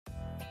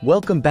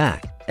Welcome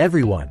back,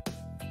 everyone.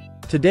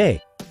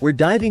 Today, we're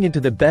diving into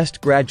the best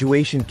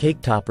graduation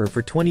cake topper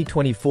for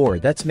 2024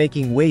 that's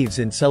making waves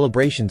in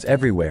celebrations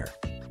everywhere.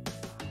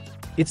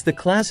 It's the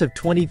Class of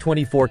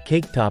 2024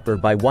 Cake Topper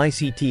by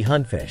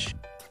YCTHUNFISH.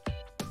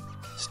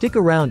 Stick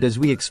around as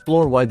we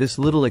explore why this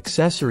little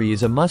accessory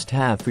is a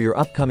must-have for your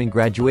upcoming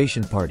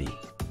graduation party.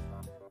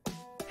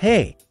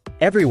 Hey,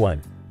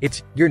 everyone,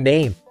 it's Your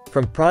Name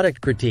from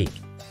Product Critique.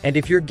 And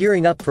if you're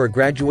gearing up for a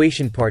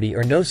graduation party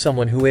or know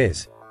someone who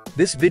is,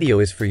 this video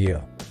is for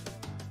you.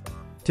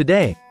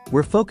 Today,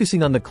 we're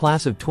focusing on the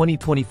Class of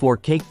 2024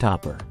 Cake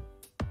Topper.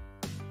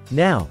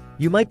 Now,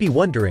 you might be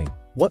wondering,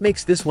 what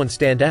makes this one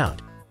stand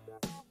out?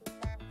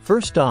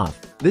 First off,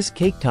 this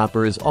cake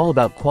topper is all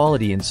about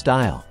quality and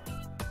style.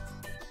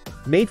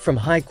 Made from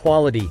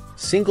high-quality,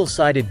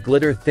 single-sided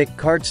glitter-thick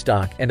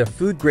cardstock and a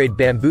food-grade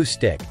bamboo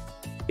stick,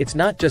 it's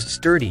not just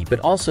sturdy but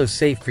also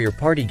safe for your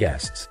party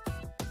guests.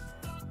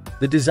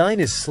 The design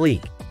is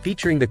sleek,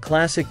 featuring the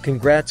classic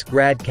Congrats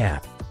Grad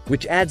cap,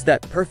 which adds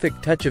that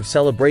perfect touch of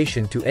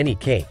celebration to any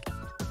cake.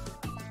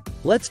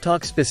 Let's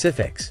talk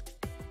specifics.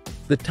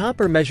 The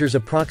topper measures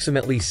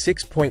approximately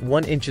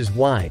 6.1 inches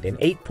wide and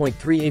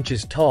 8.3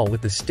 inches tall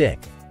with the stick,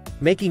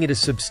 making it a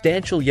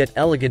substantial yet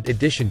elegant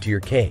addition to your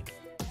cake.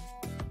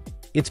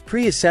 It's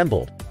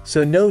pre-assembled,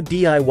 so no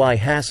DIY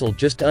hassle,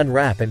 just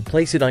unwrap and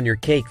place it on your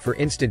cake for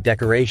instant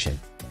decoration.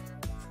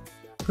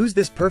 Who's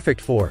this perfect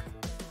for?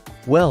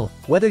 Well,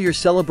 whether you're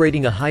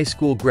celebrating a high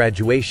school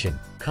graduation,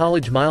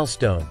 college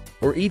milestone,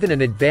 or even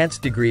an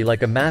advanced degree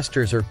like a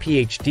master's or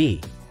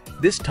PhD,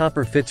 this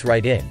topper fits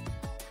right in.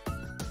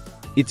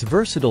 It's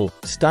versatile,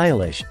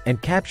 stylish,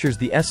 and captures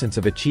the essence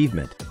of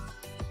achievement.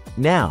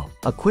 Now,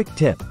 a quick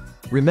tip.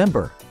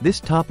 Remember, this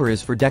topper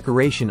is for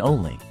decoration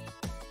only.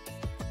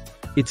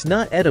 It's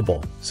not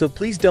edible, so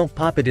please don't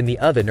pop it in the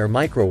oven or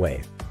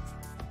microwave.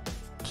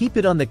 Keep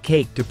it on the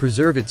cake to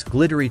preserve its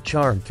glittery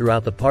charm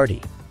throughout the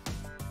party.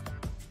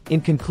 In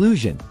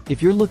conclusion,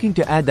 if you're looking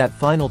to add that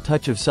final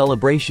touch of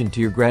celebration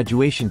to your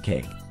graduation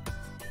cake,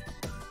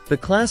 the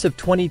Class of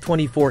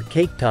 2024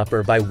 Cake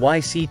Topper by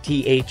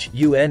YCTHUNFISH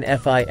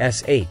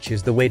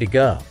is the way to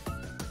go.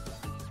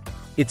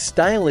 It's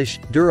stylish,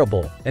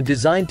 durable, and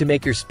designed to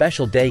make your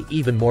special day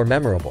even more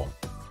memorable.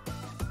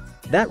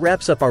 That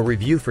wraps up our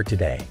review for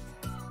today.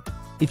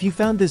 If you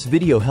found this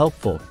video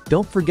helpful,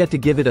 don't forget to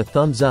give it a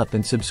thumbs up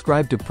and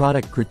subscribe to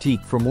Product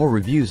Critique for more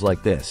reviews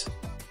like this.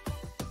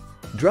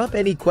 Drop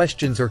any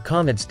questions or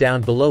comments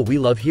down below, we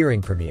love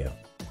hearing from you.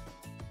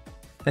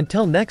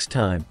 Until next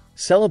time,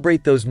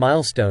 celebrate those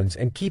milestones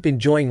and keep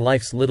enjoying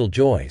life's little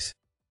joys.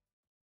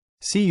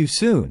 See you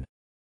soon.